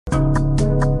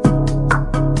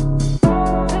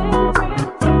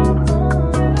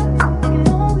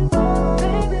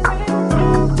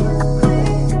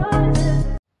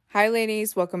Hi,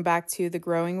 ladies. Welcome back to the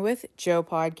Growing with Jo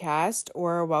podcast,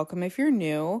 or welcome if you're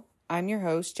new. I'm your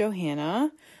host,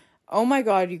 Johanna. Oh my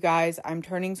God, you guys, I'm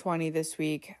turning 20 this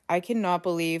week. I cannot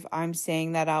believe I'm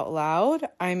saying that out loud.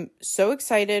 I'm so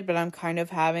excited, but I'm kind of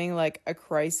having like a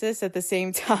crisis at the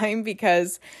same time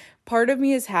because part of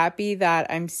me is happy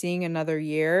that I'm seeing another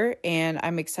year and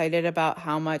I'm excited about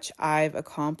how much I've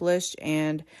accomplished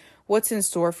and what's in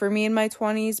store for me in my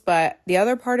 20s. But the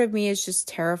other part of me is just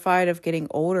terrified of getting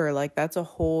older. Like, that's a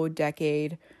whole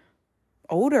decade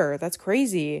older. That's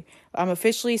crazy. I'm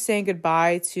officially saying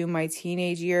goodbye to my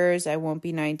teenage years. I won't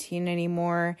be 19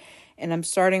 anymore. And I'm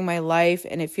starting my life,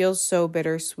 and it feels so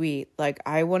bittersweet. Like,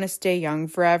 I want to stay young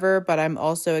forever, but I'm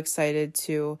also excited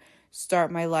to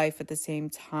start my life at the same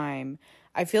time.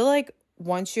 I feel like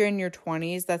once you're in your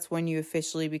 20s, that's when you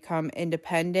officially become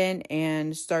independent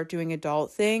and start doing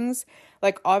adult things.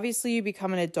 Like, obviously, you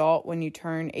become an adult when you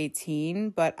turn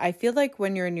 18, but I feel like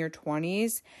when you're in your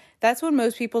 20s, that's when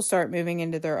most people start moving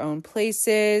into their own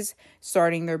places,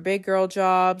 starting their big girl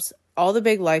jobs, all the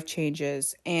big life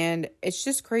changes. And it's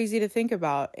just crazy to think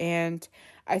about. And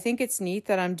I think it's neat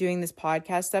that I'm doing this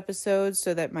podcast episode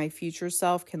so that my future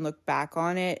self can look back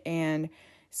on it and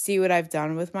see what I've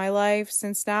done with my life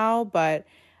since now. But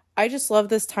I just love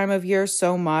this time of year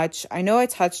so much. I know I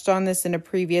touched on this in a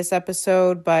previous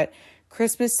episode, but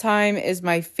Christmas time is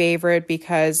my favorite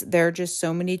because there are just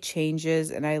so many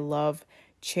changes and I love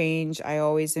change. I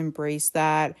always embrace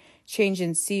that. Change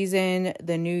in season,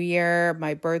 the new year,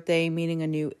 my birthday, meaning a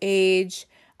new age.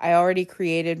 I already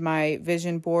created my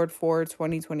vision board for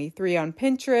 2023 on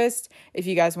Pinterest. If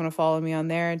you guys want to follow me on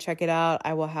there and check it out,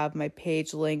 I will have my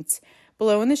page linked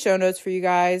below in the show notes for you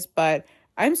guys. But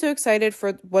I'm so excited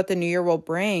for what the new year will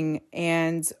bring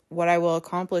and what I will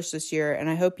accomplish this year. And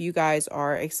I hope you guys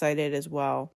are excited as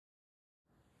well.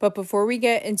 But before we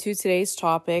get into today's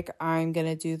topic, I'm going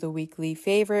to do the weekly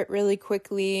favorite really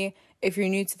quickly. If you're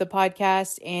new to the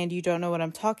podcast and you don't know what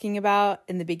I'm talking about,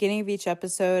 in the beginning of each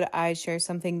episode, I share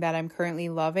something that I'm currently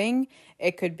loving.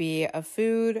 It could be a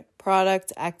food,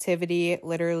 product, activity,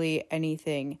 literally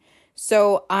anything.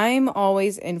 So I'm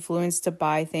always influenced to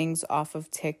buy things off of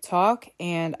TikTok,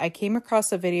 and I came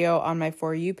across a video on my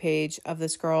For You page of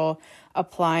this girl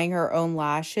applying her own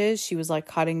lashes. She was like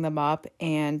cutting them up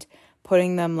and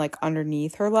putting them like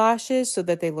underneath her lashes so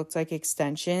that they looked like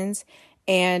extensions.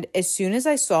 And as soon as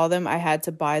I saw them, I had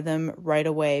to buy them right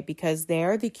away because they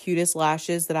are the cutest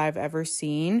lashes that I've ever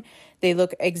seen. They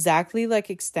look exactly like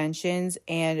extensions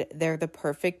and they're the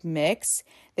perfect mix.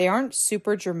 They aren't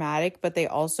super dramatic, but they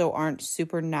also aren't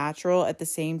super natural at the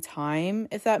same time,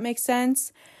 if that makes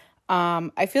sense.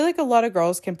 I feel like a lot of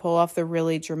girls can pull off the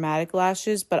really dramatic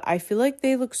lashes, but I feel like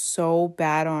they look so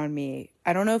bad on me.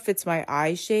 I don't know if it's my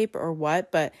eye shape or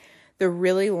what, but the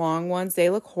really long ones, they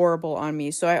look horrible on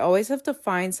me. So I always have to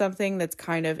find something that's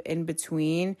kind of in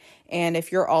between. And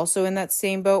if you're also in that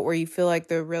same boat where you feel like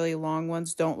the really long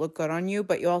ones don't look good on you,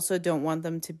 but you also don't want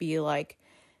them to be like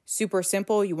super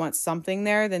simple, you want something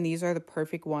there, then these are the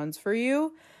perfect ones for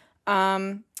you.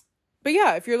 But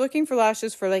yeah, if you're looking for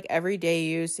lashes for like everyday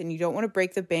use and you don't want to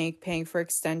break the bank paying for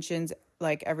extensions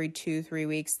like every 2-3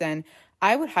 weeks, then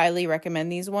I would highly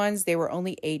recommend these ones. They were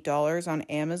only $8 on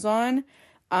Amazon.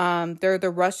 They're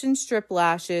the Russian strip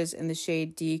lashes in the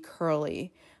shade D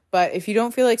Curly. But if you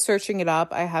don't feel like searching it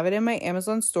up, I have it in my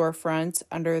Amazon storefront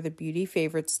under the Beauty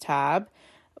Favorites tab,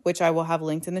 which I will have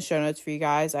linked in the show notes for you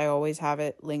guys. I always have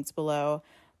it linked below.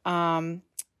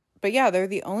 But yeah, they're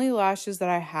the only lashes that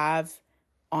I have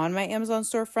on my Amazon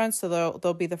storefront, so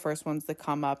they'll be the first ones that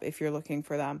come up if you're looking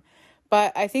for them.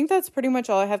 But I think that's pretty much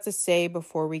all I have to say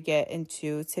before we get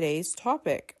into today's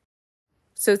topic.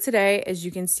 So today, as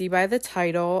you can see by the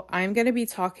title, I'm going to be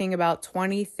talking about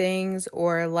 20 things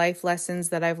or life lessons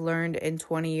that I've learned in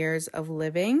 20 years of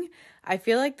living. I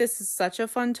feel like this is such a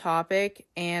fun topic,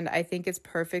 and I think it's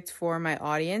perfect for my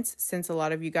audience since a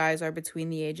lot of you guys are between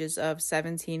the ages of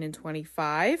 17 and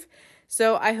 25.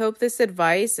 So I hope this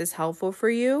advice is helpful for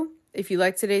you. If you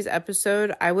like today's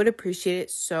episode, I would appreciate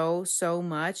it so, so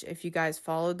much if you guys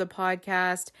followed the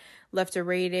podcast, left a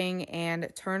rating, and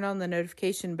turned on the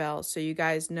notification bell so you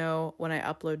guys know when I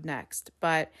upload next.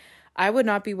 But I would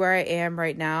not be where I am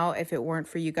right now if it weren't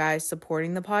for you guys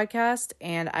supporting the podcast,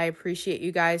 and I appreciate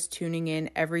you guys tuning in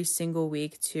every single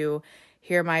week to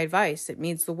hear my advice. It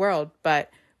means the world,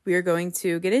 but we are going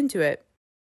to get into it.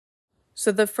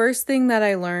 So the first thing that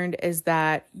I learned is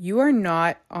that you are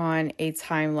not on a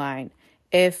timeline.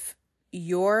 If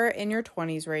you're in your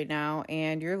 20s right now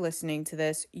and you're listening to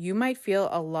this, you might feel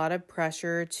a lot of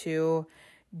pressure to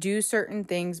do certain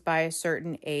things by a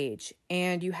certain age.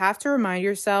 And you have to remind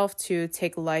yourself to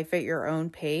take life at your own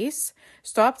pace.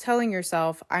 Stop telling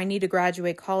yourself, I need to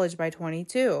graduate college by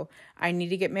 22. I need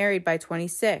to get married by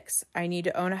 26. I need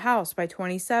to own a house by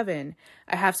 27.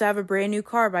 I have to have a brand new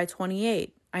car by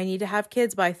 28. I need to have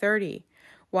kids by 30.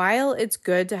 While it's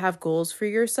good to have goals for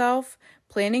yourself,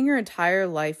 planning your entire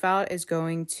life out is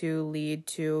going to lead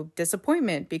to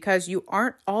disappointment because you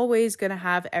aren't always going to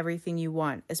have everything you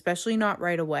want, especially not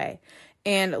right away.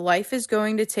 And life is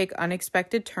going to take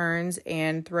unexpected turns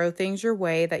and throw things your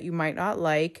way that you might not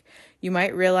like. You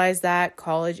might realize that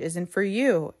college isn't for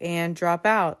you and drop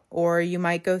out, or you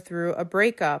might go through a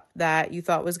breakup that you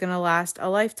thought was going to last a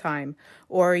lifetime,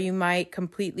 or you might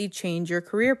completely change your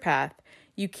career path.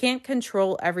 You can't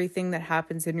control everything that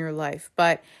happens in your life,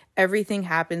 but everything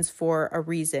happens for a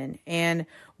reason. And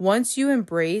once you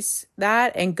embrace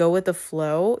that and go with the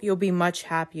flow, you'll be much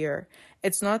happier.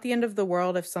 It's not the end of the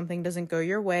world if something doesn't go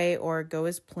your way or go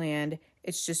as planned.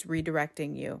 It's just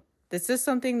redirecting you. This is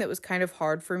something that was kind of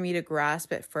hard for me to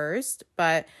grasp at first,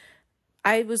 but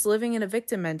I was living in a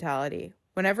victim mentality.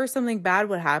 Whenever something bad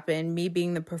would happen, me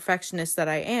being the perfectionist that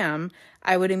I am,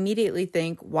 I would immediately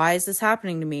think, why is this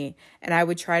happening to me? And I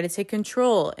would try to take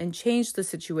control and change the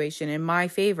situation in my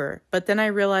favor. But then I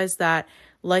realized that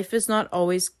life is not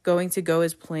always going to go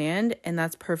as planned, and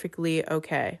that's perfectly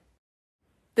okay.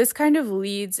 This kind of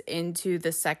leads into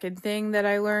the second thing that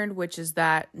I learned, which is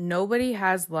that nobody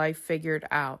has life figured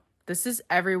out. This is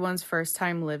everyone's first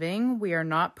time living. We are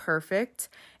not perfect.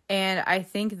 And I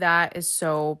think that is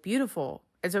so beautiful.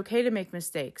 It's okay to make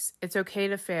mistakes. It's okay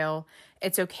to fail.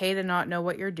 It's okay to not know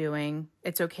what you're doing.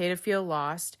 It's okay to feel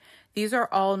lost. These are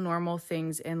all normal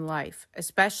things in life,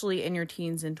 especially in your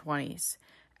teens and 20s.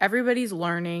 Everybody's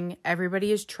learning.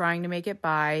 Everybody is trying to make it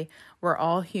by. We're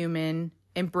all human.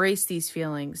 Embrace these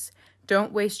feelings.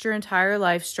 Don't waste your entire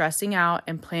life stressing out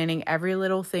and planning every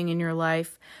little thing in your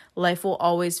life. Life will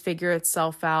always figure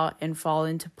itself out and fall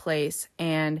into place,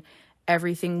 and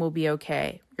everything will be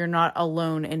okay. You're not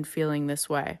alone in feeling this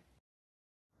way.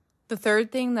 The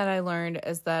third thing that I learned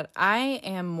is that I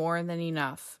am more than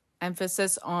enough.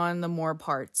 Emphasis on the more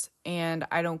parts. And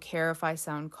I don't care if I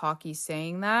sound cocky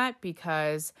saying that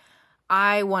because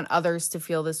I want others to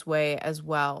feel this way as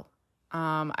well.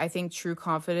 I think true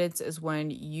confidence is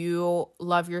when you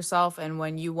love yourself and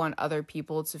when you want other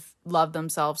people to love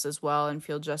themselves as well and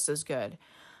feel just as good.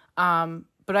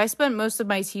 But I spent most of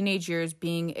my teenage years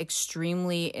being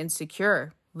extremely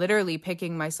insecure, literally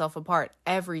picking myself apart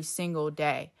every single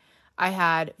day. I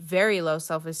had very low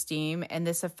self-esteem, and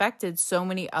this affected so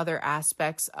many other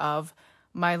aspects of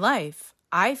my life.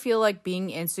 I feel like being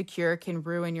insecure can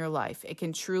ruin your life. It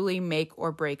can truly make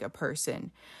or break a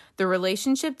person. The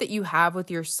relationship that you have with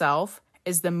yourself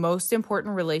is the most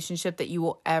important relationship that you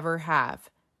will ever have.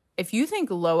 If you think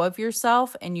low of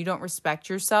yourself and you don't respect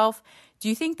yourself, do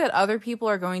you think that other people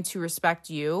are going to respect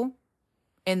you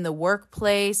in the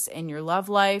workplace, in your love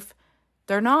life?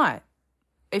 They're not.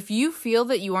 If you feel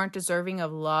that you aren't deserving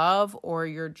of love or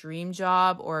your dream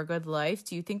job or a good life,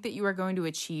 do you think that you are going to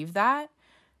achieve that?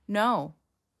 No.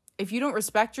 If you don't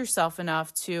respect yourself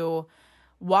enough to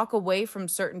walk away from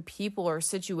certain people or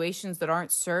situations that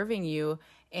aren't serving you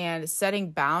and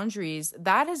setting boundaries,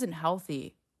 that isn't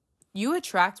healthy. You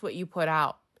attract what you put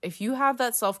out. If you have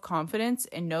that self-confidence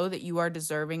and know that you are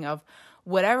deserving of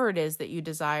whatever it is that you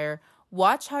desire,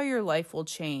 watch how your life will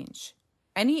change.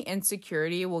 Any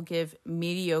insecurity will give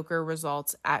mediocre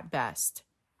results at best.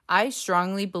 I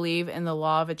strongly believe in the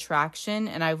law of attraction,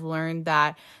 and I've learned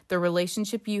that the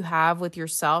relationship you have with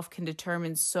yourself can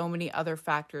determine so many other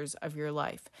factors of your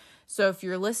life. So if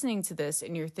you're listening to this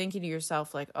and you're thinking to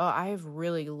yourself like, oh, I have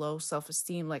really low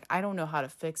self-esteem, like I don't know how to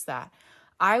fix that,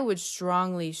 I would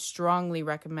strongly, strongly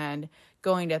recommend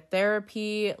going to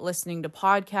therapy, listening to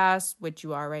podcasts, which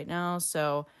you are right now.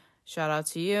 So shout out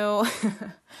to you.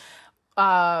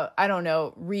 I don't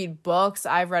know, read books.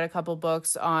 I've read a couple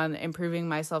books on improving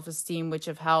my self-esteem, which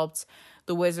have helped.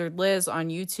 The Wizard Liz on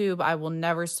YouTube. I will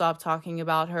never stop talking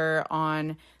about her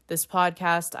on this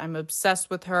podcast. I'm obsessed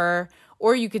with her.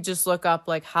 Or you could just look up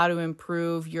like how to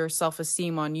improve your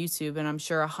self-esteem on YouTube, and I'm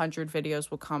sure 100 videos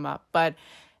will come up. But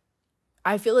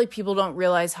I feel like people don't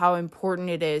realize how important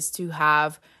it is to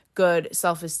have good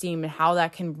self-esteem and how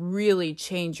that can really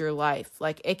change your life.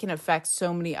 Like it can affect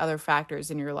so many other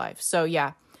factors in your life. So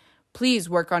yeah, please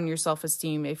work on your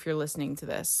self-esteem if you're listening to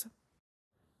this.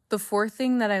 The fourth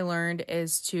thing that I learned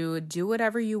is to do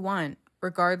whatever you want,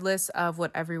 regardless of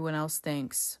what everyone else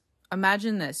thinks.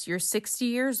 Imagine this, you're 60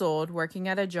 years old working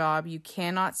at a job you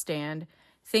cannot stand,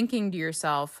 thinking to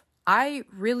yourself, I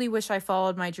really wish I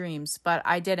followed my dreams, but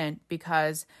I didn't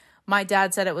because My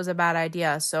dad said it was a bad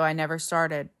idea, so I never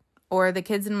started. Or the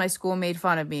kids in my school made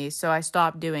fun of me, so I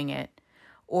stopped doing it.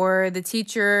 Or the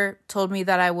teacher told me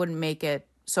that I wouldn't make it,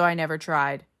 so I never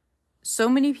tried. So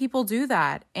many people do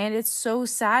that, and it's so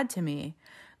sad to me.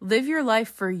 Live your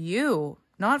life for you,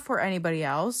 not for anybody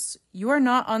else. You are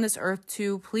not on this earth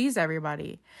to please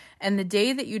everybody. And the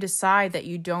day that you decide that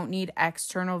you don't need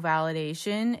external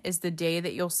validation is the day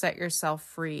that you'll set yourself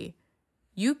free.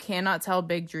 You cannot tell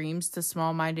big dreams to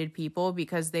small-minded people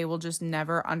because they will just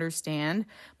never understand,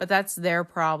 but that's their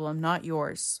problem, not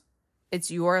yours.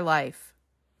 It's your life.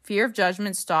 Fear of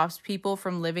judgment stops people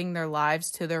from living their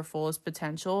lives to their fullest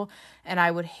potential, and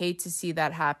I would hate to see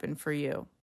that happen for you.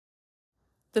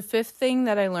 The fifth thing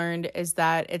that I learned is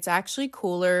that it's actually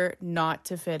cooler not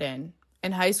to fit in.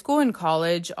 In high school and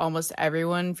college, almost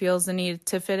everyone feels the need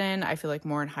to fit in. I feel like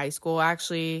more in high school,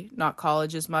 actually, not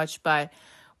college as much, but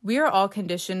we are all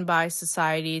conditioned by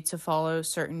society to follow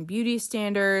certain beauty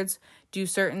standards, do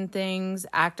certain things,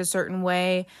 act a certain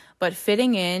way, but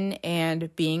fitting in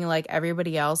and being like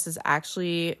everybody else is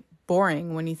actually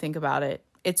boring when you think about it.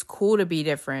 It's cool to be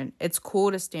different. It's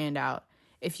cool to stand out.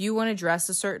 If you want to dress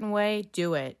a certain way,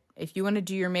 do it. If you want to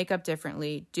do your makeup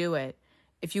differently, do it.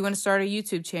 If you want to start a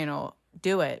YouTube channel,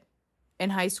 do it. In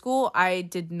high school, I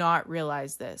did not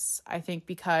realize this. I think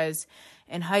because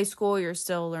in high school, you're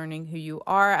still learning who you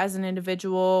are as an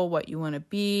individual, what you want to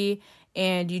be,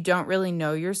 and you don't really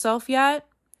know yourself yet.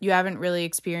 You haven't really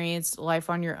experienced life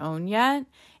on your own yet,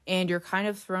 and you're kind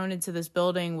of thrown into this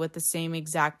building with the same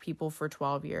exact people for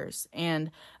 12 years.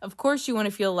 And of course, you want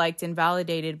to feel liked and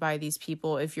validated by these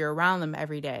people if you're around them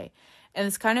every day. And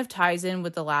this kind of ties in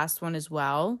with the last one as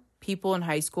well. People in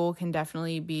high school can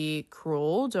definitely be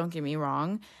cruel, don't get me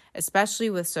wrong, especially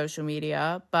with social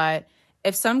media. But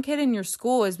if some kid in your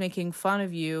school is making fun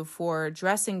of you for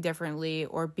dressing differently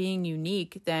or being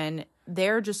unique, then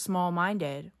they're just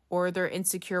small-minded or they're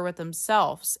insecure with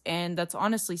themselves. And that's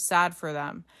honestly sad for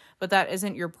them. But that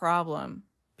isn't your problem.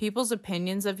 People's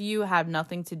opinions of you have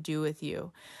nothing to do with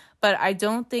you. But I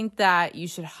don't think that you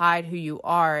should hide who you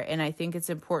are. And I think it's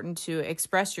important to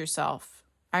express yourself.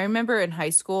 I remember in high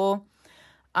school,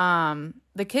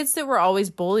 the kids that were always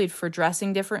bullied for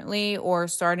dressing differently or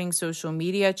starting social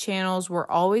media channels were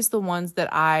always the ones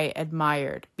that I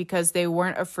admired because they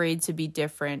weren't afraid to be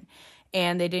different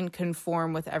and they didn't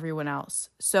conform with everyone else.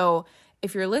 So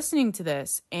if you're listening to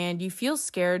this and you feel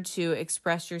scared to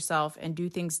express yourself and do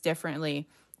things differently,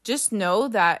 just know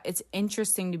that it's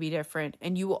interesting to be different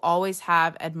and you will always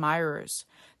have admirers.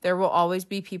 There will always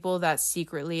be people that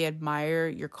secretly admire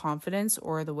your confidence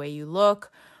or the way you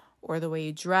look or the way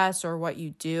you dress or what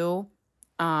you do,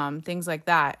 things like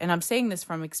that. And I'm saying this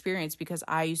from experience because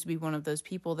I used to be one of those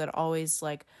people that always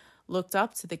looked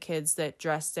up to the kids that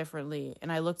dressed differently.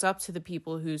 And I looked up to the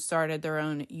people who started their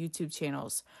own YouTube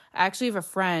channels. I actually have a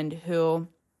friend who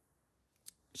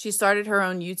she started her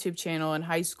own YouTube channel in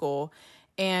high school.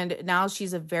 And now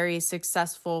she's a very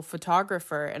successful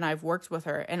photographer and I've worked with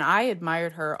her and I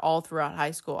admired her all throughout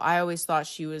high school. I always thought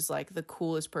she was the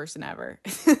coolest person ever.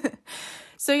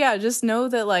 So yeah, just know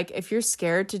that if you're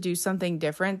scared to do something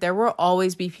different, there will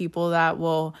always be people that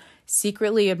will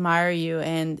secretly admire you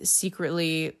and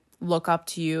secretly look up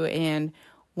to you and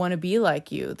want to be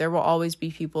like you. There will always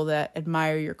be people that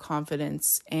admire your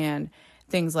confidence and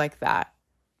things like that.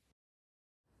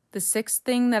 The sixth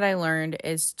thing that I learned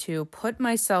is to put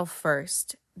myself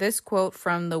first. This quote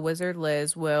from the Wizard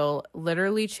Liz will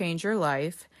literally change your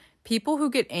life. People who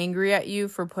get angry at you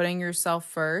for putting yourself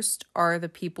first are the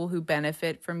people who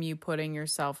benefit from you putting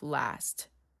yourself last.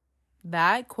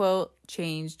 That quote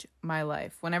changed my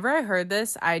life. Whenever I heard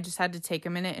this, I just had to take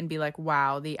a minute and be like,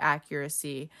 wow, the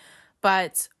accuracy.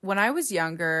 But when I was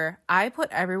younger, I put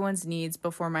everyone's needs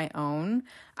before my own.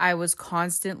 I was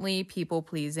constantly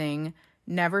people-pleasing,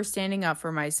 never standing up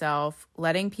for myself,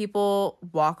 letting people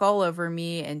walk all over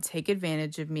me and take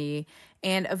advantage of me.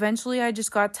 And eventually I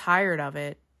just got tired of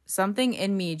it. Something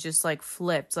in me just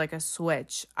flipped like a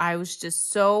switch. I was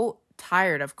just so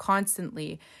tired of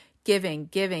constantly giving,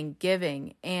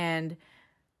 and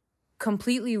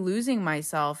completely losing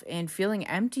myself and feeling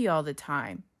empty all the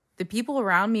time. The people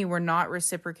around me were not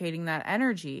reciprocating that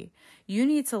energy. You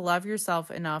need to love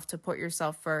yourself enough to put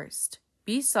yourself first.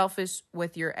 Be selfish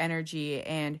with your energy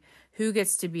and who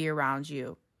gets to be around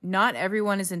you. Not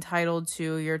everyone is entitled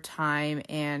to your time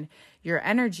and your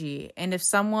energy. And if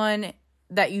someone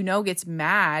that you know gets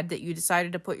mad that you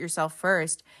decided to put yourself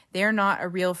first, they're not a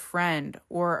real friend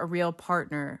or a real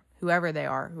partner, whoever they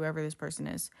are, whoever this person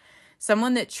is.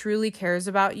 Someone that truly cares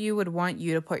about you would want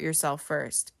you to put yourself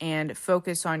first and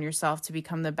focus on yourself to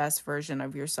become the best version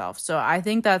of yourself. So I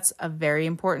think that's a very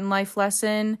important life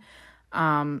lesson.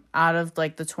 Out of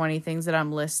like the 20 things that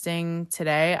I'm listing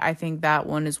today, I think that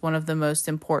one is one of the most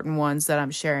important ones that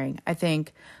I'm sharing. I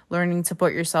think learning to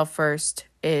put yourself first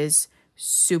is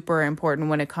super important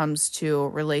when it comes to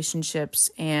relationships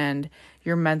and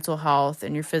your mental health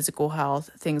and your physical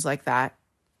health, things like that.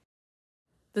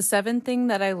 The seventh thing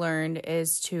that I learned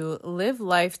is to live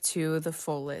life to the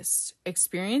fullest.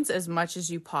 Experience as much as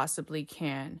you possibly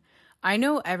can. I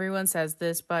know everyone says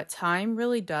this, but time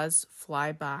really does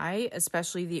fly by,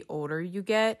 especially the older you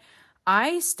get.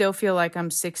 I still feel like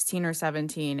I'm 16 or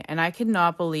 17, and I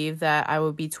cannot believe that I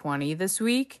will be 20 this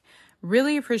week.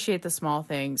 Really appreciate the small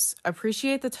things.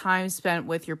 Appreciate the time spent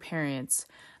with your parents.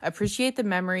 Appreciate the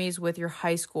memories with your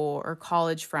high school or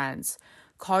college friends.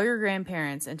 Call your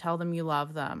grandparents and tell them you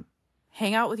love them.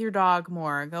 Hang out with your dog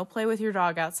more. Go play with your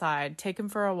dog outside. Take him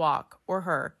for a walk, or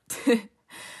her.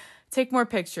 Take more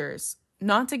pictures.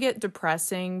 Not to get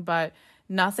depressing, but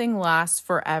nothing lasts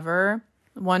forever.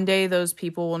 One day those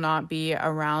people will not be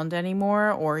around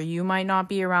anymore, or you might not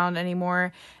be around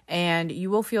anymore, and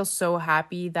you will feel so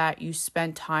happy that you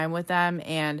spent time with them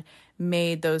and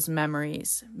made those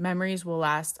memories. Memories will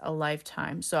last a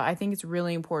lifetime. So I think it's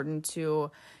really important to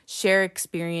share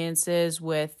experiences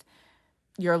with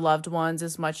your loved ones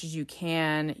as much as you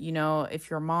can. You know, if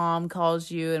your mom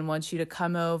calls you and wants you to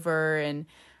come over and,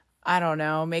 I don't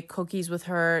know, make cookies with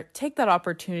her, take that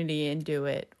opportunity and do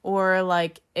it. Or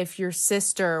like if your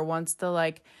sister wants to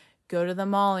like go to the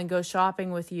mall and go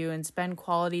shopping with you and spend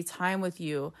quality time with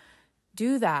you,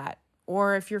 do that.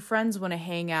 Or if your friends want to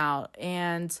hang out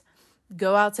and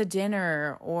go out to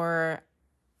dinner, or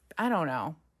I don't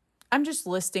know. I'm just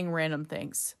listing random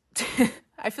things.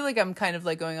 I feel like I'm kind of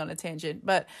like going on a tangent,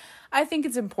 but I think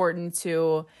it's important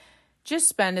to just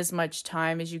spend as much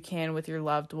time as you can with your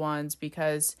loved ones,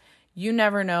 because you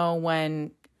never know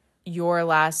when your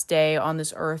last day on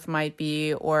this earth might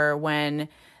be, or when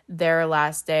their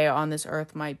last day on this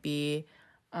earth might be.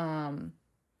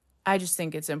 I just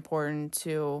think it's important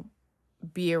to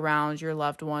be around your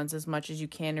loved ones as much as you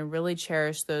can and really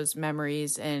cherish those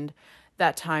memories and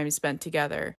that time spent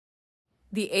together.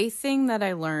 The eighth thing that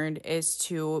I learned is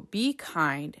to be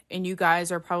kind. And you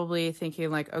guys are probably thinking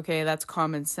like, okay, that's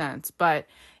common sense, but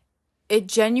it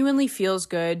genuinely feels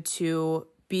good to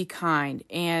be kind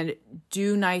and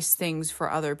do nice things for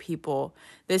other people.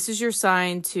 This is your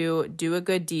sign to do a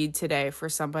good deed today for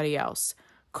somebody else.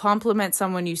 Compliment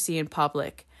someone you see in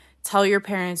public. Tell your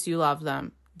parents you love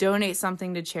them. Donate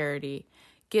something to charity.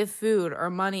 Give food or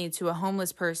money to a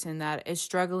homeless person that is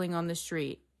struggling on the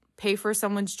street. Pay for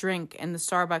someone's drink in the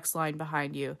Starbucks line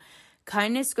behind you.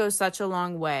 Kindness goes such a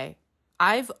long way.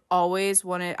 I've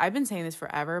been saying this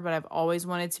forever, but I've always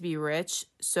wanted to be rich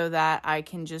so that I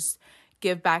can just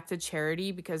give back to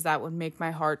charity, because that would make my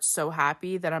heart so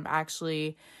happy that I'm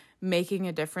actually making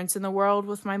a difference in the world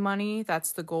with my money.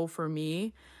 That's the goal for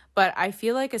me. But I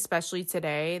feel like especially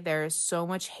today, there is so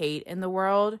much hate in the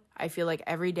world. I feel like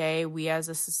every day we as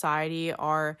a society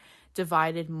are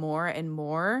divided more and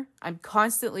more. I'm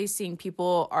constantly seeing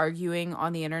people arguing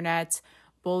on the internet,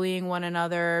 bullying one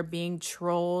another, being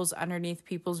trolls underneath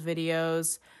people's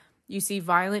videos. You see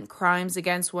violent crimes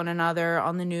against one another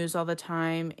on the news all the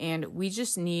time, and we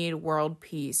just need world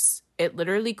peace. It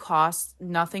literally costs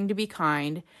nothing to be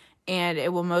kind, and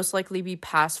it will most likely be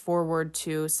passed forward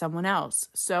to someone else.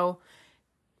 So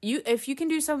if you can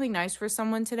do something nice for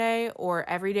someone today or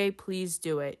every day, please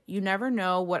do it. You never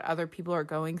know what other people are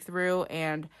going through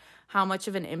and how much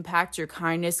of an impact your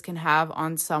kindness can have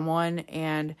on someone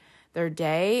and their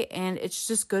day. And it's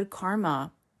just good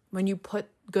karma. When you put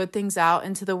good things out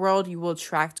into the world, you will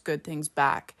attract good things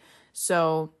back.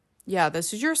 So yeah,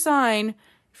 this is your sign.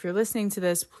 If you're listening to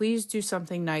this, please do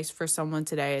something nice for someone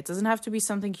today. It doesn't have to be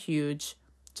something huge.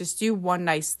 Just do one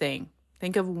nice thing.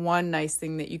 Think of one nice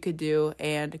thing that you could do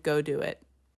and go do it.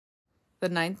 The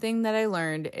ninth thing that I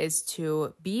learned is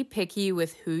to be picky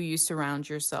with who you surround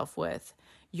yourself with.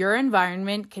 Your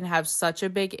environment can have such a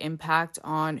big impact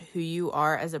on who you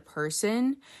are as a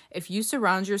person. If you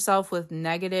surround yourself with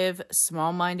negative,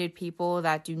 small-minded people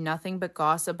that do nothing but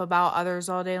gossip about others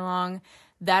all day long,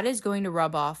 that is going to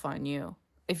rub off on you.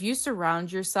 If you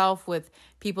surround yourself with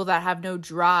people that have no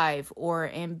drive or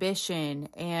ambition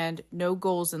and no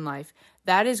goals in life,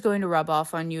 that is going to rub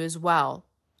off on you as well.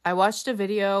 I watched a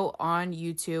video on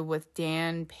YouTube with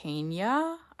Dan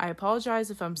Pena. I apologize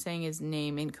if I'm saying his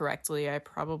name incorrectly. I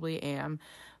probably am.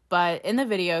 But in the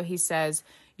video, he says,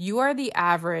 you are the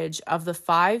average of the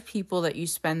 5 people that you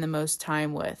spend the most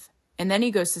time with. And then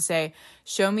he goes to say,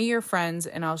 show me your friends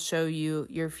and I'll show you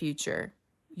your future.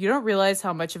 You don't realize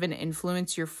how much of an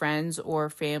influence your friends or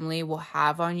family will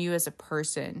have on you as a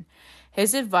person.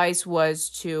 His advice was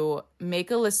to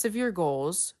make a list of your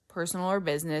goals, personal or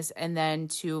business, and then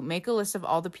to make a list of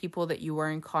all the people that you were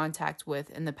in contact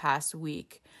with in the past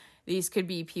week. These could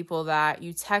be people that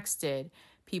you texted,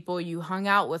 people you hung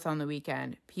out with on the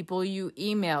weekend, people you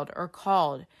emailed or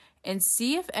called, and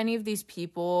see if any of these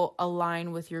people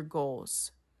align with your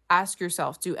goals. Ask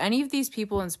yourself, do any of these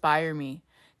people inspire me?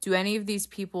 Do any of these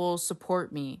people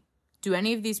support me? Do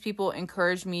any of these people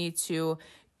encourage me to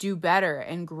do better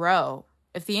and grow?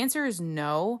 If the answer is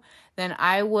no, then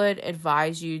I would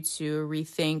advise you to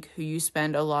rethink who you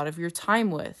spend a lot of your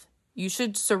time with. You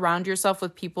should surround yourself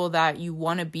with people that you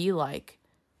want to be like.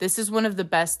 This is one of the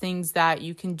best things that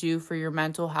you can do for your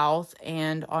mental health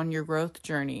and on your growth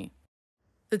journey.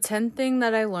 The 10th thing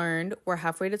that I learned, we're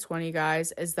halfway to 20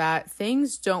 guys, is that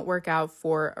things don't work out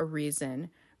for a reason.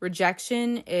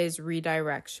 Rejection is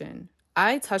redirection.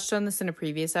 I touched on this in a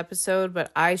previous episode,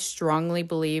 but I strongly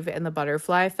believe in the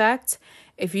butterfly effect.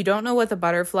 If you don't know what the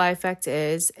butterfly effect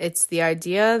is, it's the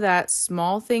idea that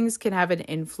small things can have an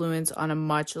influence on a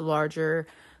much larger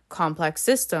complex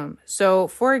system. So,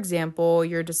 for example,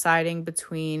 you're deciding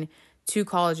between two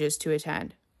colleges to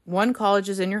attend. One college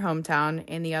is in your hometown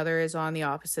and the other is on the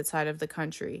opposite side of the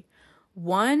country.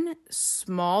 One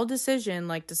small decision,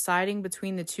 like deciding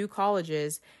between the two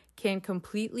colleges, can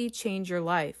completely change your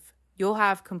life. You'll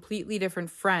have completely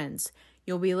different friends.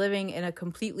 You'll be living in a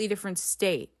completely different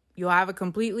state. You'll have a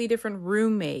completely different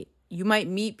roommate. You might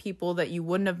meet people that you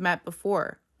wouldn't have met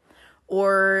before.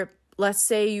 Or let's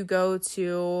say you go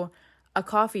to a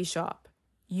coffee shop.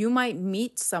 You might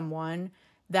meet someone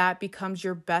that becomes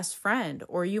your best friend,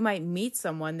 or you might meet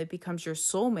someone that becomes your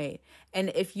soulmate.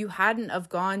 And if you hadn't have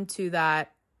gone to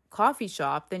that coffee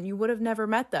shop, then you would have never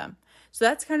met them. So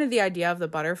that's kind of the idea of the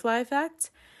butterfly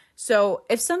effect. So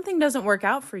if something doesn't work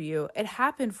out for you, it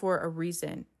happened for a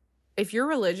reason. If you're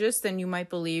religious, then you might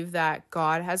believe that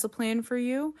God has a plan for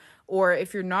you. Or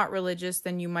if you're not religious,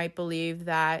 then you might believe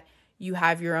that you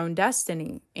have your own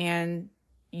destiny and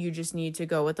you just need to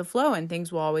go with the flow and things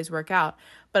will always work out.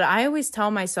 But I always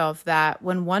tell myself that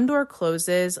when one door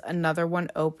closes, another one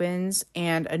opens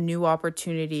and a new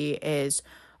opportunity is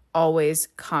always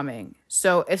coming.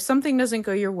 So if something doesn't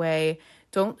go your way,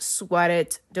 don't sweat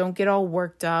it. Don't get all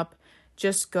worked up.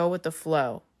 Just go with the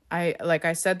flow. Like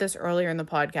I said this earlier in the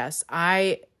podcast,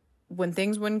 when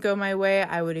things wouldn't go my way,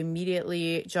 I would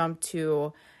immediately jump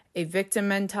to a victim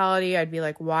mentality. I'd be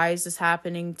like, why is this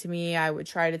happening to me? I would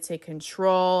try to take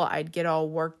control. I'd get all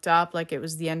worked up like it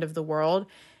was the end of the world.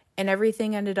 And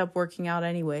everything ended up working out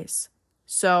anyways.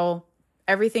 So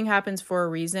everything happens for a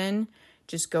reason.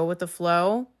 Just go with the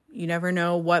flow. You never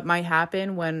know what might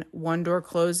happen when one door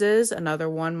closes, another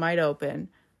one might open.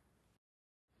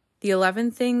 The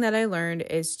 11th thing that I learned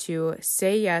is to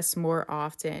say yes more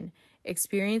often.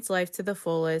 Experience life to the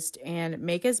fullest and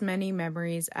make as many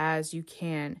memories as you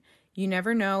can. You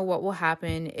never know what will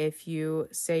happen if you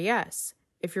say yes.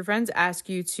 If your friends ask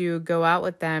you to go out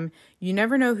with them, you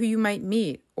never know who you might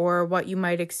meet or what you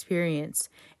might experience.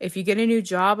 If you get a new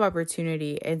job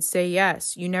opportunity and say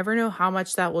yes, you never know how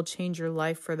much that will change your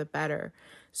life for the better.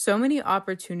 So many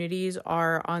opportunities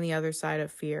are on the other side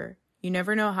of fear. You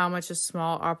never know how much a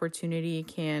small opportunity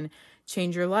can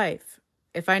change your life.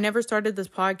 If I never started this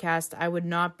podcast, I would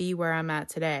not be where I'm at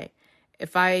today.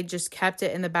 If I just kept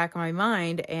it in the back of my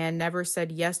mind and never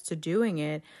said yes to doing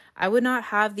it, I would not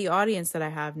have the audience that I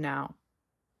have now.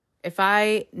 If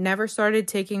I never started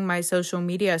taking my social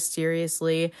media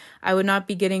seriously, I would not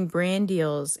be getting brand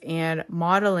deals and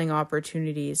modeling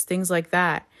opportunities, things like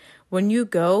that. When you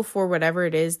go for whatever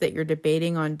it is that you're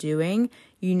debating on doing,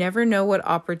 you never know what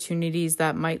opportunities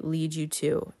that might lead you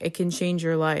to. It can change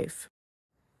your life.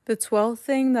 The 12th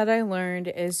thing that I learned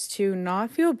is to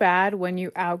not feel bad when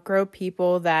you outgrow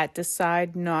people that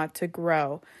decide not to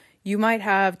grow. You might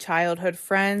have childhood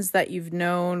friends that you've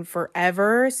known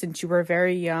forever since you were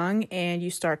very young and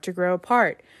you start to grow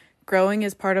apart. Growing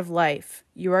is part of life.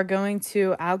 You are going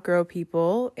to outgrow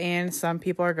people and some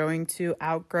people are going to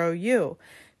outgrow you.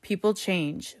 People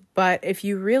change. But if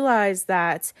you realize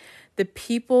that the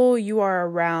people you are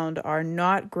around are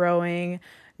not growing,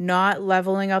 not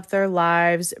leveling up their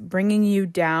lives, bringing you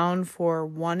down for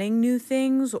wanting new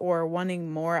things or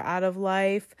wanting more out of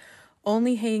life,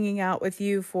 only hanging out with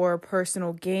you for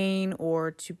personal gain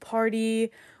or to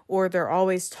party, or they're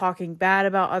always talking bad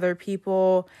about other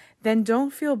people, then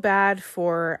don't feel bad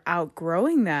for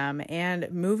outgrowing them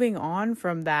and moving on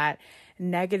from that.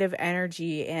 negative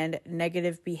energy and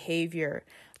negative behavior.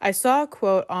 I saw a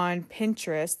quote on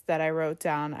Pinterest that I wrote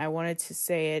down. I wanted to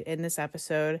say it in this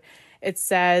episode. It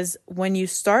says, when you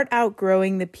start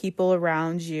outgrowing the people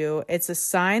around you, it's a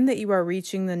sign that you are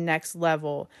reaching the next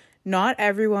level. Not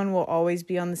everyone will always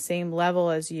be on the same level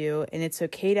as you, and it's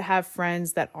okay to have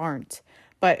friends that aren't.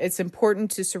 But it's important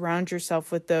to surround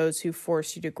yourself with those who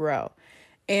force you to grow.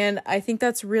 And I think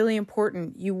that's really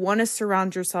important. You want to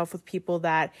surround yourself with people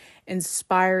that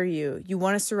inspire you. You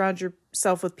want to surround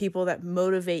yourself with people that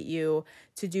motivate you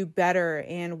to do better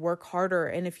and work harder.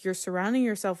 And if you're surrounding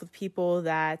yourself with people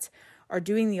that are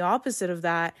doing the opposite of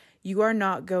that, you are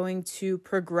not going to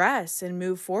progress and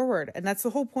move forward. And that's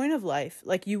the whole point of life.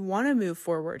 Like, you want to move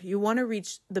forward. You want to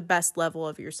reach the best level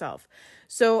of yourself.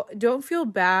 So don't feel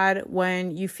bad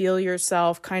when you feel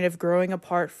yourself kind of growing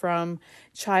apart from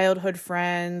childhood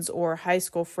friends or high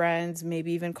school friends,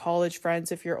 maybe even college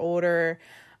friends if you're older.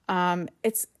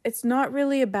 It's not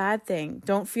really a bad thing.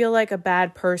 Don't feel like a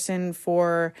bad person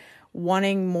for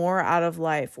wanting more out of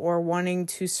life or wanting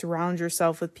to surround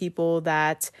yourself with people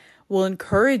that will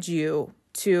encourage you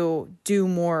to do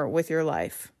more with your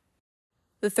life.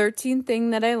 The 13th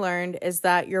thing that I learned is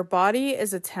that your body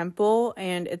is a temple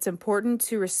and it's important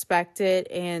to respect it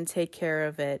and take care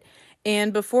of it.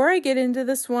 And before I get into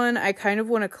this one, I kind of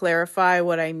want to clarify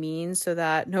what I mean so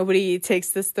that nobody takes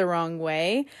this the wrong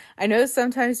way. I know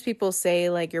sometimes people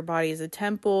say like your body is a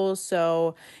temple,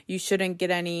 so you shouldn't get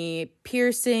any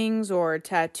piercings or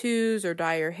tattoos or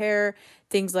dye your hair,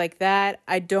 things like that.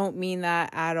 I don't mean that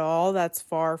at all. That's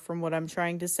far from what I'm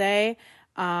trying to say.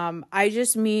 I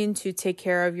just mean to take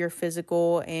care of your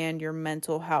physical and your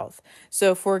mental health.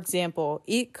 So, for example,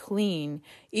 eat clean,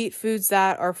 eat foods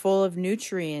that are full of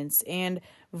nutrients and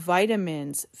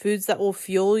vitamins, foods that will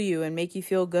fuel you and make you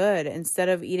feel good instead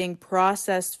of eating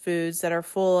processed foods that are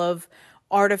full of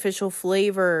artificial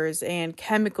flavors and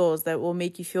chemicals that will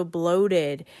make you feel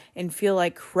bloated and feel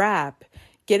like crap.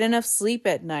 Get enough sleep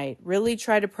at night. Really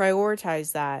try to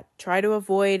prioritize that. Try to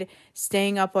avoid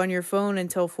staying up on your phone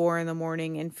until 4 a.m.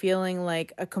 and feeling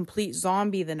like a complete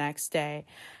zombie the next day.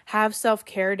 Have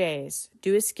self-care days.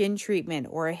 Do a skin treatment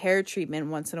or a hair treatment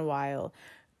once in a while.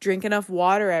 Drink enough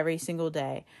water every single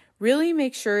day. Really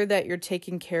make sure that you're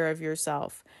taking care of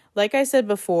yourself. Like I said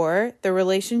before, the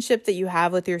relationship that you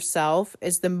have with yourself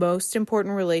is the most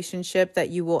important relationship that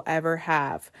you will ever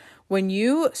have. When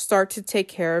you start to take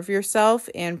care of yourself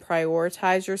and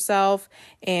prioritize yourself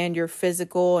and your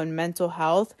physical and mental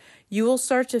health, you will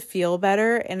start to feel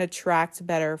better and attract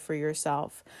better for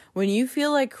yourself. When you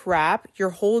feel like crap, your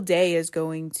whole day is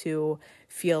going to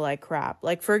feel like crap.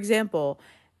 Like, for example,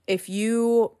 if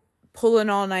you pull an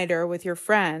all-nighter with your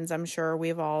friends, I'm sure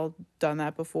we've all done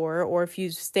that before, or if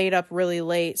you stayed up really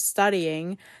late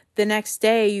studying, the next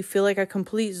day you feel like a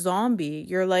complete zombie.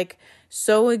 You're like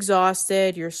so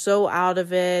exhausted, you're so out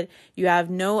of it, you have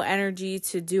no energy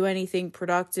to do anything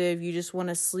productive, you just want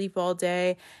to sleep all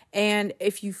day. And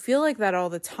if you feel like that all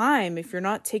the time, if you're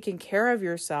not taking care of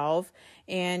yourself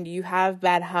and you have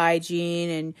bad hygiene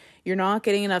and you're not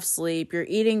getting enough sleep, you're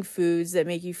eating foods that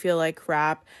make you feel like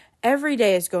crap, every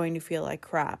day is going to feel like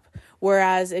crap.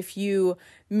 Whereas if you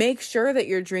make sure that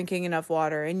you're drinking enough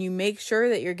water and you make sure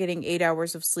that you're getting 8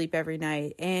 hours of sleep every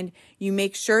night and you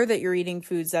make sure that you're eating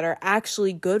foods that are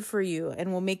actually good for you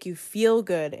and will make you feel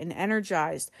good and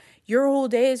energized, your whole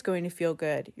day is going to feel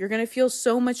good. You're going to feel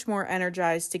so much more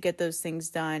energized to get those things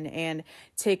done and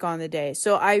take on the day.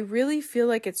 So I really feel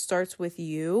like it starts with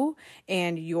you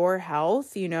and your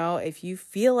health. You know, if you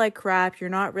feel like crap, you're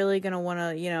not really going to want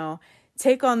to,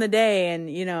 take on the day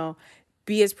and,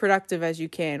 be as productive as you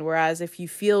can. Whereas if you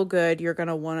feel good, you're going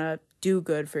to want to do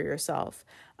good for yourself.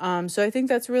 So I think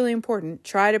that's really important.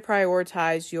 Try to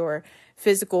prioritize your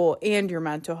physical and your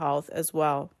mental health as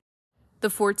well. The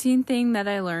 14th thing that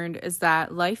I learned is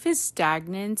that life is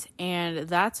stagnant and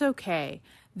that's okay.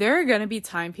 There are going to be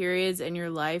time periods in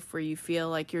your life where you feel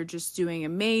like you're just doing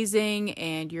amazing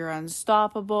and you're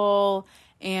unstoppable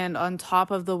and on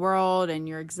top of the world and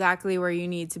you're exactly where you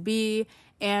need to be.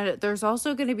 And there's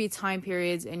also going to be time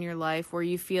periods in your life where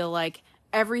you feel like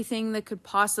everything that could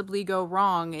possibly go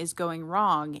wrong is going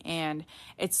wrong and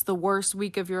it's the worst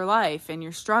week of your life and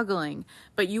you're struggling,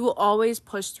 but you will always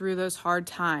push through those hard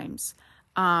times.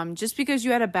 Just because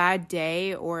you had a bad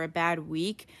day or a bad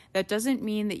week, that doesn't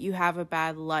mean that you have a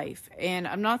bad life. And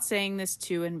I'm not saying this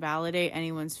to invalidate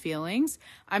anyone's feelings.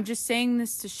 I'm just saying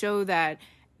this to show that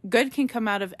good can come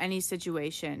out of any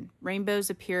situation.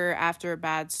 Rainbows appear after a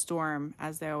bad storm,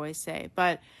 as they always say.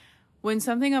 But when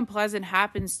something unpleasant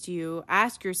happens to you,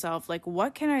 ask yourself, like,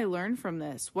 what can I learn from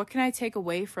this? What can I take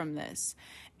away from this?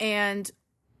 And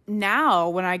now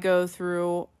when I go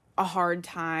through a hard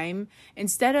time,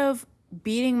 instead of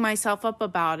beating myself up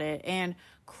about it and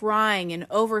crying and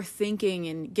overthinking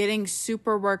and getting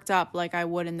super worked up like I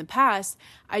would in the past,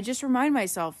 I just remind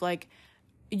myself, like,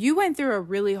 you went through a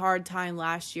really hard time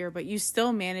last year, but you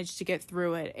still managed to get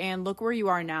through it. And look where you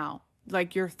are now.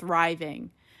 Like, you're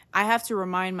thriving. I have to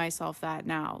remind myself that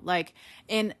now. Like,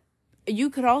 and you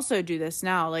could also do this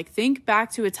now. Like, think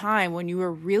back to a time when you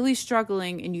were really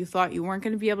struggling and you thought you weren't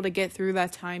going to be able to get through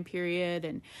that time period,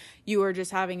 and you were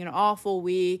just having an awful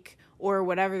week or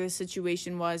whatever the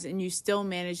situation was, and you still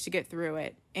managed to get through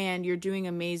it. And you're doing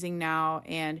amazing now,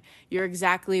 and you're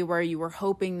exactly where you were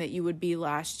hoping that you would be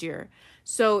last year.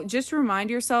 So just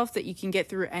remind yourself that you can get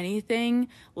through anything.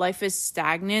 Life is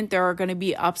stagnant. There are going to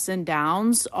be ups and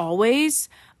downs always.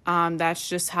 That's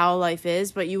just how life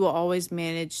is, but you will always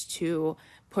manage to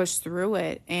push through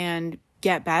it and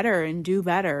get better and do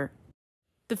better.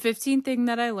 The 15th thing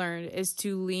that I learned is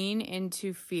to lean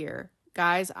into fear.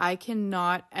 Guys, I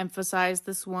cannot emphasize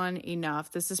this one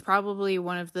enough. This is probably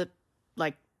one of the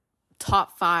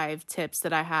top 5 tips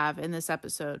that I have in this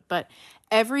episode, but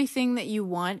everything that you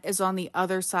want is on the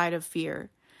other side of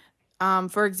fear.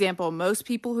 For example, most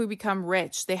people who become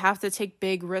rich, they have to take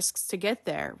big risks to get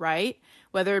there, right?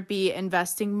 Whether it be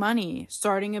investing money,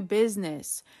 starting a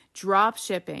business, drop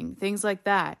shipping, things like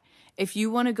that. If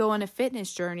you want to go on a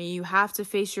fitness journey, you have to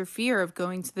face your fear of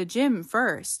going to the gym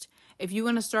first. If you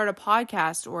want to start a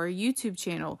podcast or a YouTube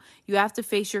channel, you have to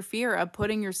face your fear of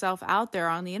putting yourself out there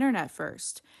on the internet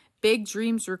first. Big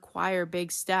dreams require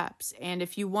big steps. And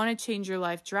if you want to change your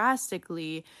life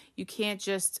drastically, you can't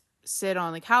just sit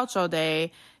on the couch all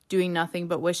day doing nothing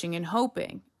but wishing and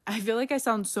hoping. I feel like I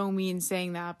sound so mean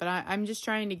saying that, but I'm just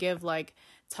trying to give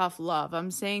tough love. I'm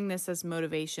saying this as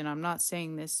motivation. I'm not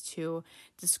saying this to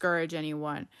discourage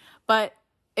anyone. But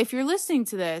if you're listening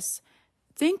to this,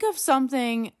 think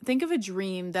of a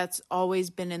dream that's always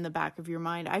been in the back of your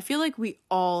mind. I feel like we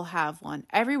all have one.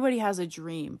 Everybody has a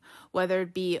dream, whether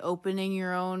it be opening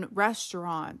your own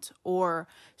restaurant or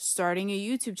starting a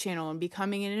YouTube channel and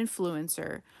becoming an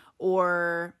influencer,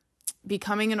 or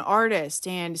becoming an artist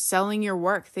and selling your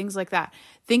work, things like that.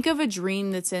 Think of a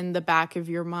dream that's in the back of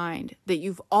your mind that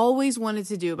you've always wanted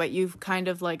to do, but you've kind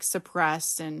of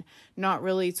suppressed and not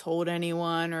really told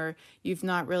anyone, or you've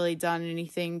not really done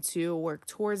anything to work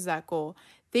towards that goal.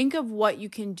 Think of what you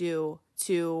can do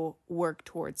to work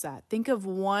towards that. Think of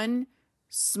one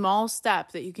small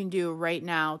step that you can do right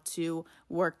now to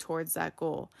work towards that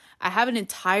goal. I have an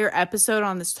entire episode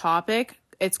on this topic.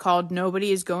 It's called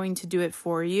Nobody is Going to Do It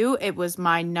For You. It was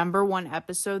my number 1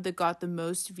 episode that got the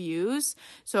most views.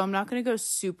 So I'm not going to go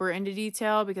super into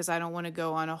detail because I don't want to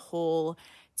go on a whole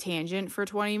tangent for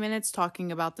 20 minutes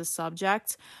talking about the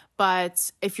subject.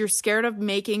 But if you're scared of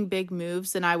making big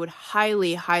moves, then I would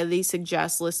highly, highly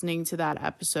suggest listening to that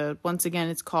episode. Once again,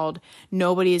 it's called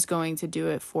Nobody is Going to Do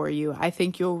It For You. I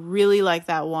think you'll really like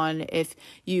that one if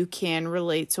you can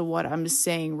relate to what I'm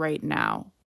saying right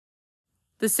now.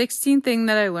 The 16th thing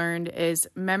that I learned is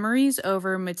memories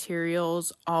over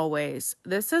materials always.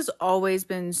 This has always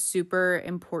been super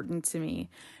important to me.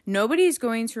 Nobody's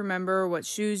going to remember what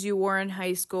shoes you wore in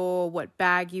high school, what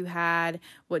bag you had,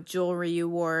 what jewelry you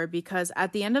wore, because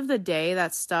at the end of the day,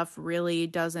 that stuff really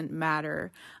doesn't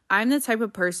matter. I'm the type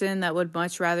of person that would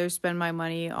much rather spend my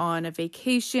money on a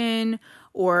vacation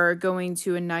or going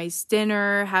to a nice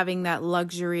dinner, having that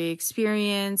luxury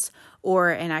experience, or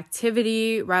an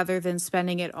activity rather than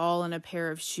spending it all on a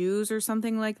pair of shoes or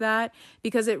something like that,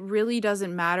 because it really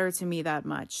doesn't matter to me that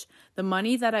much. The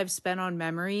money that I've spent on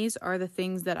memories are the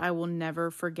things that I will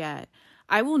never forget.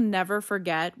 I will never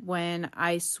forget when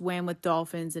I swam with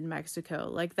dolphins in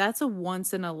Mexico. That's a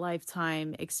once in a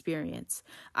lifetime experience.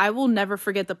 I will never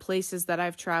forget the places that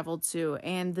I've traveled to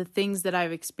and the things that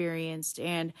I've experienced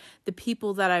and the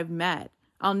people that I've met.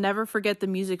 I'll never forget the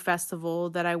music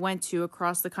festival that I went to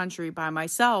across the country by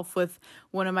myself with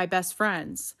one of my best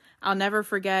friends. I'll never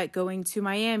forget going to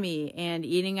Miami and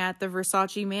eating at the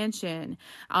Versace mansion.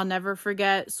 I'll never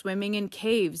forget swimming in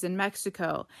caves in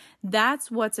Mexico. That's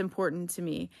what's important to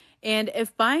me. And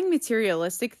if buying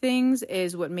materialistic things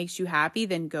is what makes you happy,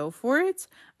 then go for it.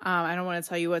 I don't want to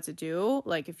tell you what to do.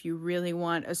 If you really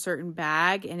want a certain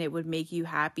bag and it would make you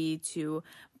happy to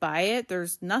buy it,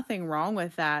 there's nothing wrong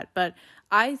with that. But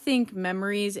I think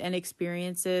memories and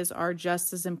experiences are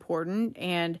just as important,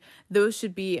 and those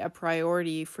should be a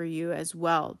priority for you as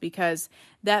well, because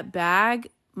that bag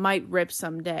might rip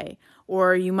someday,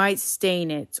 or you might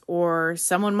stain it, or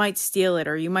someone might steal it,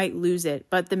 or you might lose it,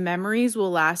 but the memories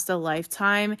will last a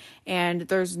lifetime, and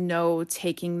there's no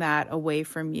taking that away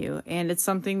from you. And it's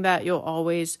something that you'll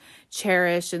always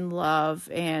cherish and love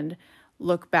and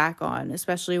look back on,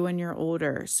 especially when you're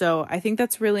older. So I think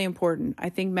that's really important. I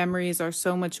think memories are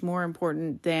so much more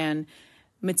important than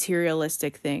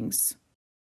materialistic things.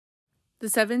 The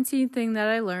 17th thing that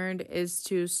I learned is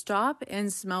to stop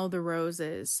and smell the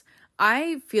roses.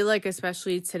 I feel like,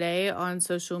 especially today on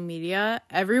social media,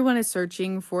 everyone is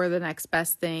searching for the next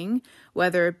best thing,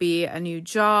 whether it be a new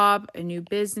job, a new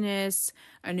business,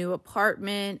 a new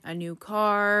apartment, a new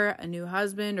car, a new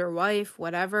husband or wife,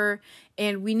 whatever.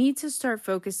 And we need to start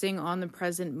focusing on the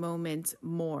present moment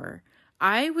more.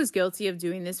 I was guilty of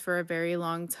doing this for a very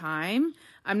long time.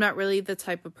 I'm not really the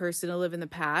type of person to live in the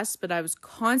past, but I was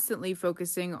constantly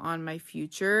focusing on my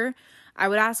future. I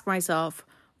would ask myself,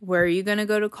 where are you going to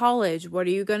go to college? What are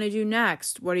you going to do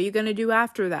next? What are you going to do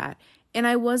after that? And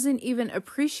I wasn't even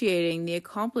appreciating the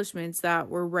accomplishments that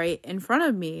were right in front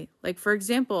of me. Like, for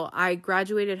example, I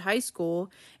graduated high school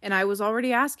and I was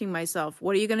already asking myself,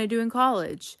 what are you going to do in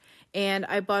college? And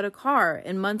I bought a car,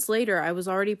 and months later, I was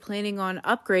already planning on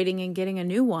upgrading and getting a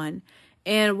new one.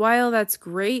 And while that's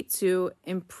great to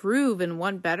improve and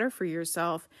want better for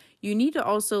yourself, you need to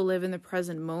also live in the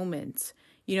present moment.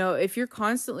 You know, if you're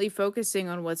constantly focusing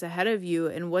on what's ahead of you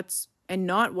and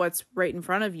not what's right in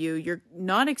front of you, you're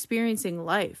not experiencing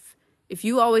life. If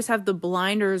you always have the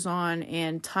blinders on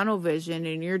and tunnel vision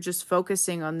and you're just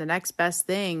focusing on the next best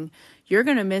thing, you're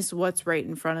going to miss what's right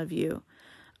in front of you.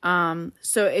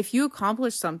 So if you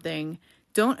accomplish something,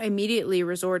 don't immediately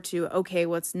resort to, okay,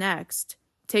 what's next?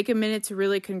 Take a minute to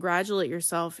really congratulate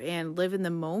yourself and live in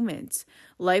the moment.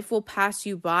 Life will pass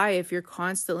you by if you're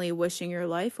constantly wishing your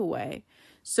life away.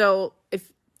 So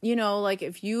if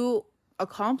you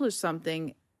accomplish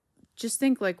something, just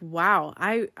think like, wow,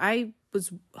 I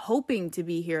was hoping to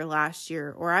be here last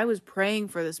year, or I was praying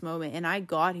for this moment and I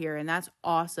got here, and that's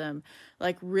awesome.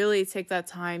 Like, really take that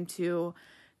time to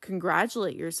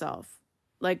congratulate yourself.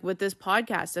 Like with this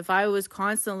podcast, if I was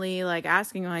constantly like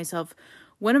asking myself,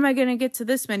 when am I going to get to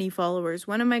this many followers?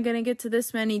 When am I going to get to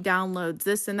this many downloads?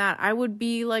 This and that. I would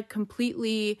be like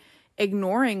completely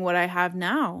ignoring what I have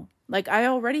now. Like, I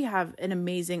already have an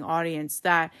amazing audience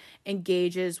that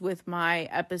engages with my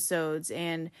episodes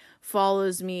and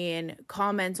follows me and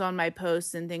comments on my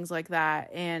posts and things like that,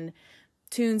 and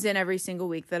tunes in every single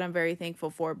week, that I'm very thankful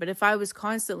for. But if I was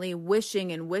constantly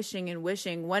wishing and wishing and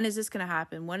wishing, when is this going to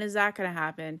happen? When is that going to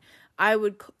happen? I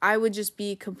would just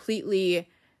be completely,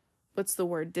 what's the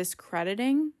word?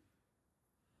 Discrediting?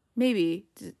 Maybe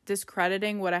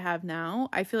discrediting what I have now.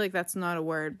 I feel like that's not a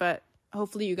word, but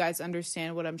hopefully you guys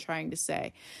understand what I'm trying to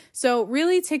say. So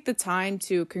really take the time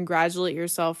to congratulate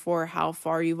yourself for how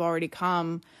far you've already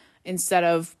come, instead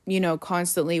of,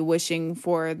 constantly wishing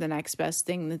for the next best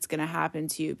thing that's going to happen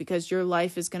to you, because your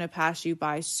life is going to pass you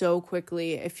by so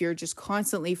quickly if you're just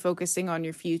constantly focusing on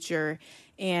your future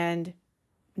and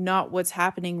not what's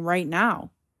happening right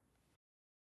now.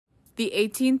 The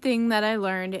 18th thing that I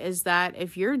learned is that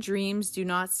if your dreams do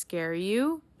not scare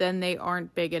you, then they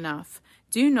aren't big enough.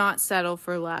 Do not settle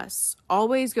for less.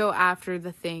 Always go after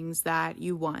the things that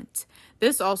you want.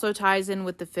 This also ties in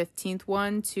with the 15th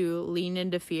one, to lean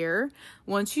into fear.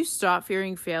 Once you stop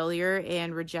fearing failure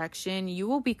and rejection, you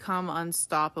will become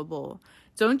unstoppable.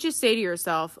 Don't just say to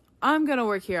yourself, I'm going to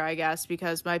work here, I guess,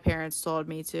 because my parents told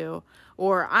me to.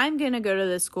 Or I'm going to go to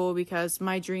this school because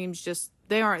my dreams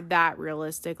they aren't that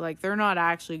realistic. Like, they're not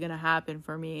actually going to happen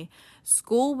for me.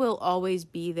 School will always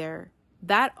be there.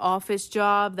 That office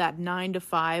job, that 9 to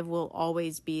 5 will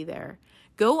always be there.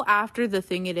 Go after the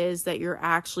thing it is that you're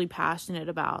actually passionate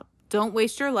about. Don't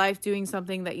waste your life doing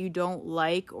something that you don't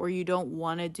like or you don't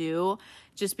want to do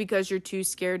just because you're too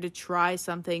scared to try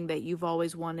something that you've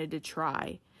always wanted to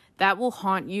try. That will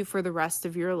haunt you for the rest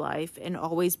of your life and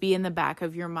always be in the back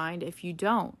of your mind if you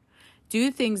don't. Do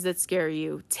things that scare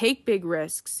you. Take big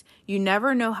risks. You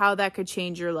never know how that could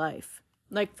change your life.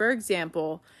 Like, for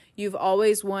example, you've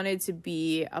always wanted to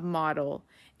be a model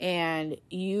and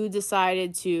you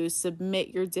decided to submit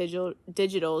your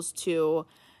digitals to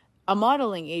a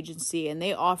modeling agency and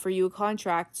they offer you a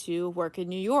contract to work in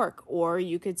New York, or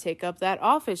you could take up that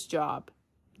office job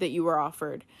that you were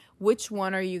offered. Which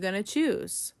one are you going to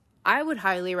choose? I would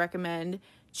highly recommend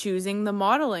choosing the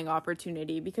modeling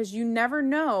opportunity, because you never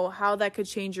know how that could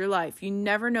change your life. You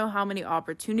never know how many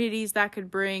opportunities that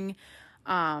could bring.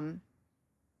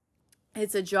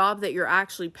 It's a job that you're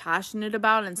actually passionate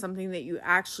about and something that you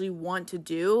actually want to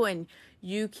do, and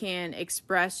you can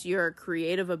express your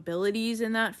creative abilities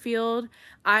in that field,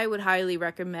 I would highly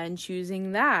recommend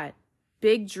choosing that.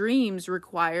 Big dreams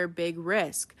require big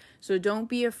risk. So don't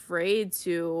be afraid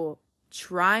to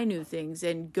try new things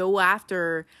and go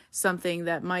after something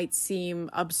that might seem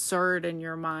absurd in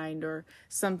your mind or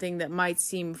something that might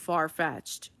seem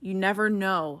far-fetched. You never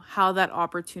know how that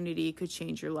opportunity could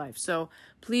change your life. So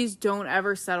please don't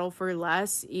ever settle for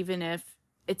less, even if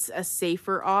it's a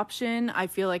safer option. I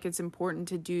feel like it's important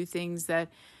to do things that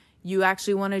you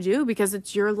actually want to do because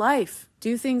it's your life.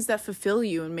 Do things that fulfill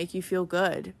you and make you feel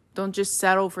good. Don't just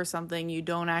settle for something you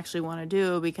don't actually want to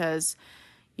do because,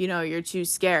 you're too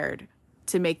scared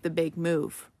to make the big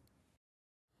move.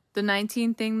 The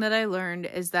 19th thing that I learned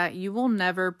is that you will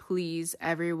never please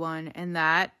everyone, and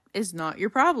that is not your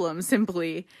problem,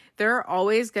 simply. There are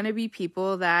always going to be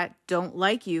people that don't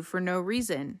like you for no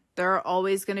reason. There are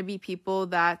always going to be people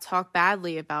that talk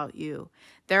badly about you.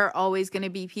 There are always going to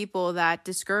be people that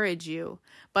discourage you.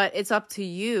 But it's up to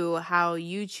you how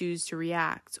you choose to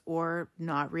react or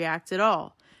not react at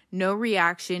all. No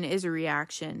reaction is a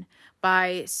reaction.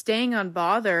 By staying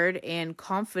unbothered and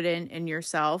confident in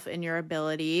yourself and your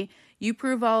ability, you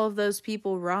prove all of those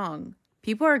people wrong.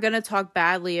 People are going to talk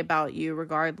badly about you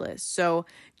regardless. So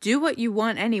do what you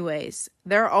want anyways.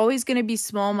 There are always going to be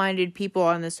small-minded people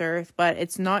on this earth, but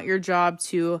it's not your job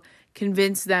to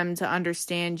convince them to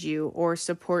understand you or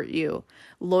support you.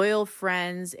 Loyal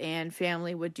friends and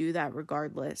family would do that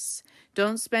regardless.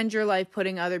 Don't spend your life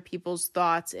putting other people's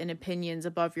thoughts and opinions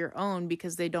above your own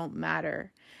because they don't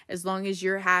matter. As long as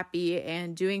you're happy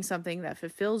and doing something that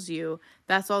fulfills you,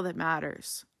 that's all that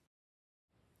matters.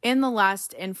 And the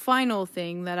last and final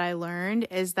thing that I learned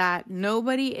is that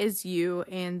nobody is you,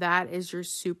 and that is your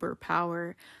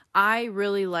superpower. I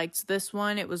really liked this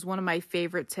one. It was one of my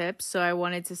favorite tips, so I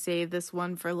wanted to save this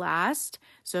one for last.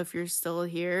 So if you're still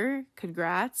here,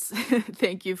 congrats.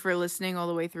 Thank you for listening all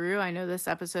the way through. I know this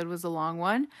episode was a long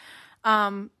one.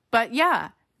 But yeah,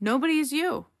 nobody is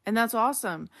you, and that's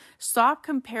awesome. Stop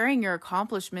comparing your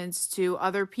accomplishments to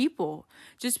other people.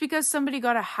 Just because somebody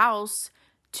got a house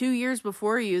 2 years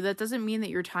before you, that doesn't mean that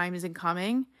your time isn't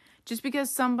coming. Just because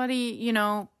somebody,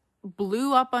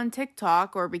 blew up on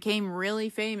TikTok or became really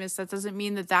famous, that doesn't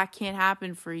mean that that can't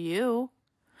happen for you.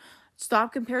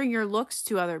 Stop comparing your looks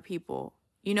to other people.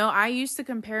 I used to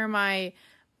compare my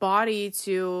body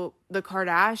to the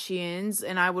Kardashians,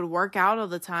 and I would work out all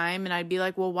the time, and I'd be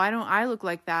like, well, why don't I look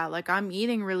like that? Like, I'm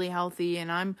eating really healthy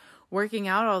and I'm working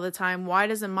out all the time. Why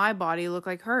doesn't my body look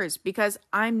like hers? Because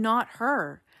I'm not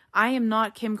her. I am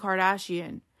not Kim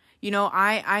Kardashian.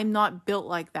 I'm not built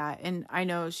like that. And I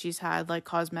know she's had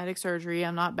cosmetic surgery.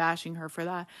 I'm not bashing her for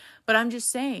that. But I'm just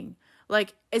saying,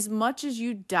 as much as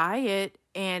you diet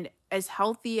and as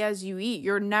healthy as you eat,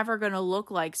 you're never going to look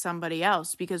like somebody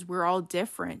else because we're all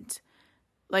different.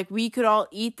 We could all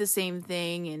eat the same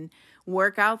thing and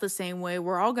work out the same way.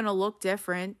 We're all going to look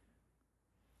different.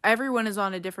 Everyone is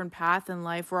on a different path in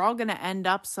life. We're all going to end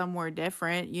up somewhere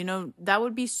different. That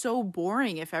would be so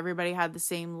boring if everybody had the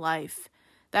same life.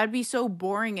 That'd be so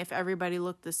boring if everybody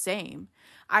looked the same.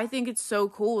 I think it's so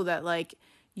cool that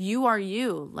you are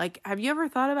you. Have you ever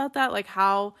thought about that?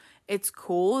 How it's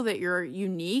cool that you're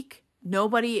unique.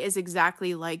 Nobody is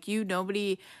exactly like you.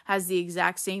 Nobody has the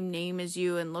exact same name as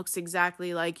you and looks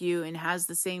exactly like you and has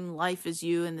the same life as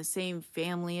you and the same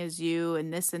family as you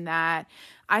and this and that.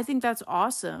 I think that's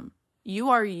awesome. You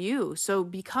are you. So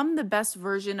become the best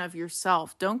version of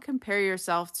yourself. Don't compare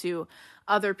yourself to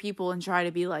other people and try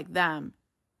to be like them.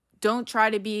 Don't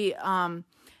try to be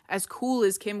as cool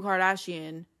as Kim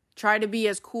Kardashian. Try to be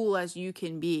as cool as you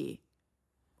can be.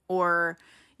 Or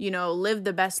live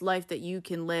the best life that you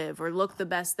can live or look the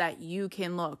best that you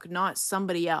can look, not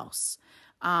somebody else.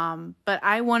 But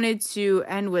I wanted to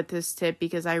end with this tip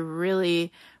because I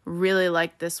really, really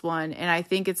like this one. And I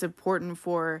think it's important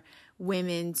for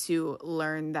women to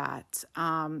learn that.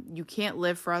 You can't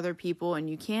live for other people and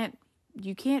you can't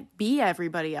be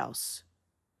everybody else,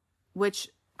 which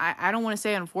I don't want to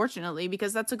say unfortunately,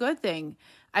 because that's a good thing.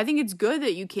 I think it's good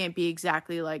that you can't be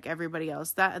exactly like everybody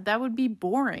else. That would be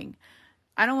boring.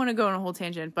 I don't want to go on a whole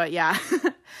tangent, but yeah,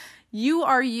 you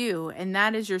are you, and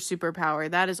that is your superpower.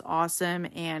 That is awesome,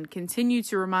 and continue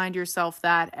to remind yourself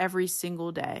that every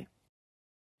single day.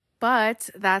 But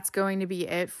that's going to be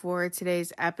it for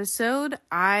today's episode.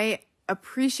 I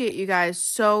appreciate you guys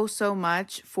so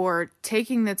much for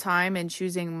taking the time and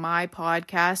choosing my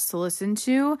podcast to listen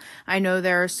to. I know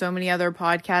there are so many other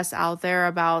podcasts out there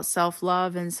about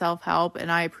self-love and self-help,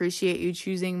 and I appreciate you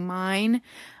choosing mine.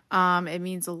 It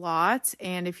means a lot.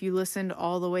 And if you listened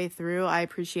all the way through, I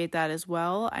appreciate that as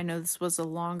well. I know this was a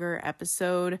longer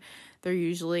episode. They're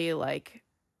usually like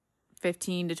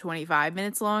 15 to 25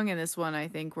 minutes long, and this one I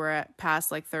think we're at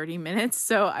past like 30 minutes.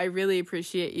 So I really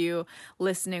appreciate you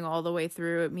listening all the way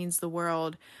through. It means the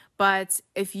world. But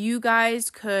if you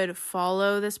guys could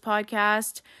follow this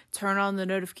podcast, turn on the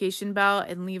notification bell,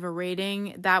 and leave a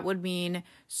rating, that would mean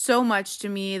so much to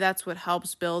me. That's what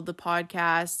helps build the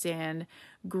podcast and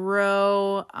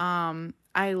grow.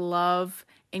 I love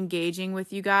engaging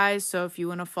with you guys. So if you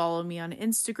want to follow me on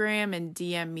Instagram and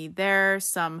DM me there,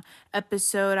 some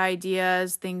episode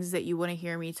ideas, things that you want to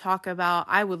hear me talk about,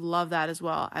 I would love that as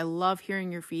well. I love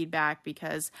hearing your feedback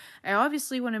because I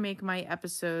obviously want to make my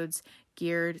episodes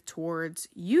geared towards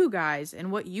you guys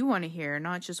and what you want to hear,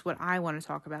 not just what I want to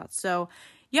talk about. So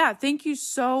yeah, thank you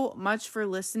so much for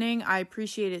listening. I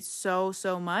appreciate it so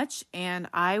much. And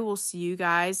I will see you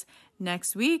guys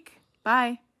next week.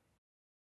 Bye.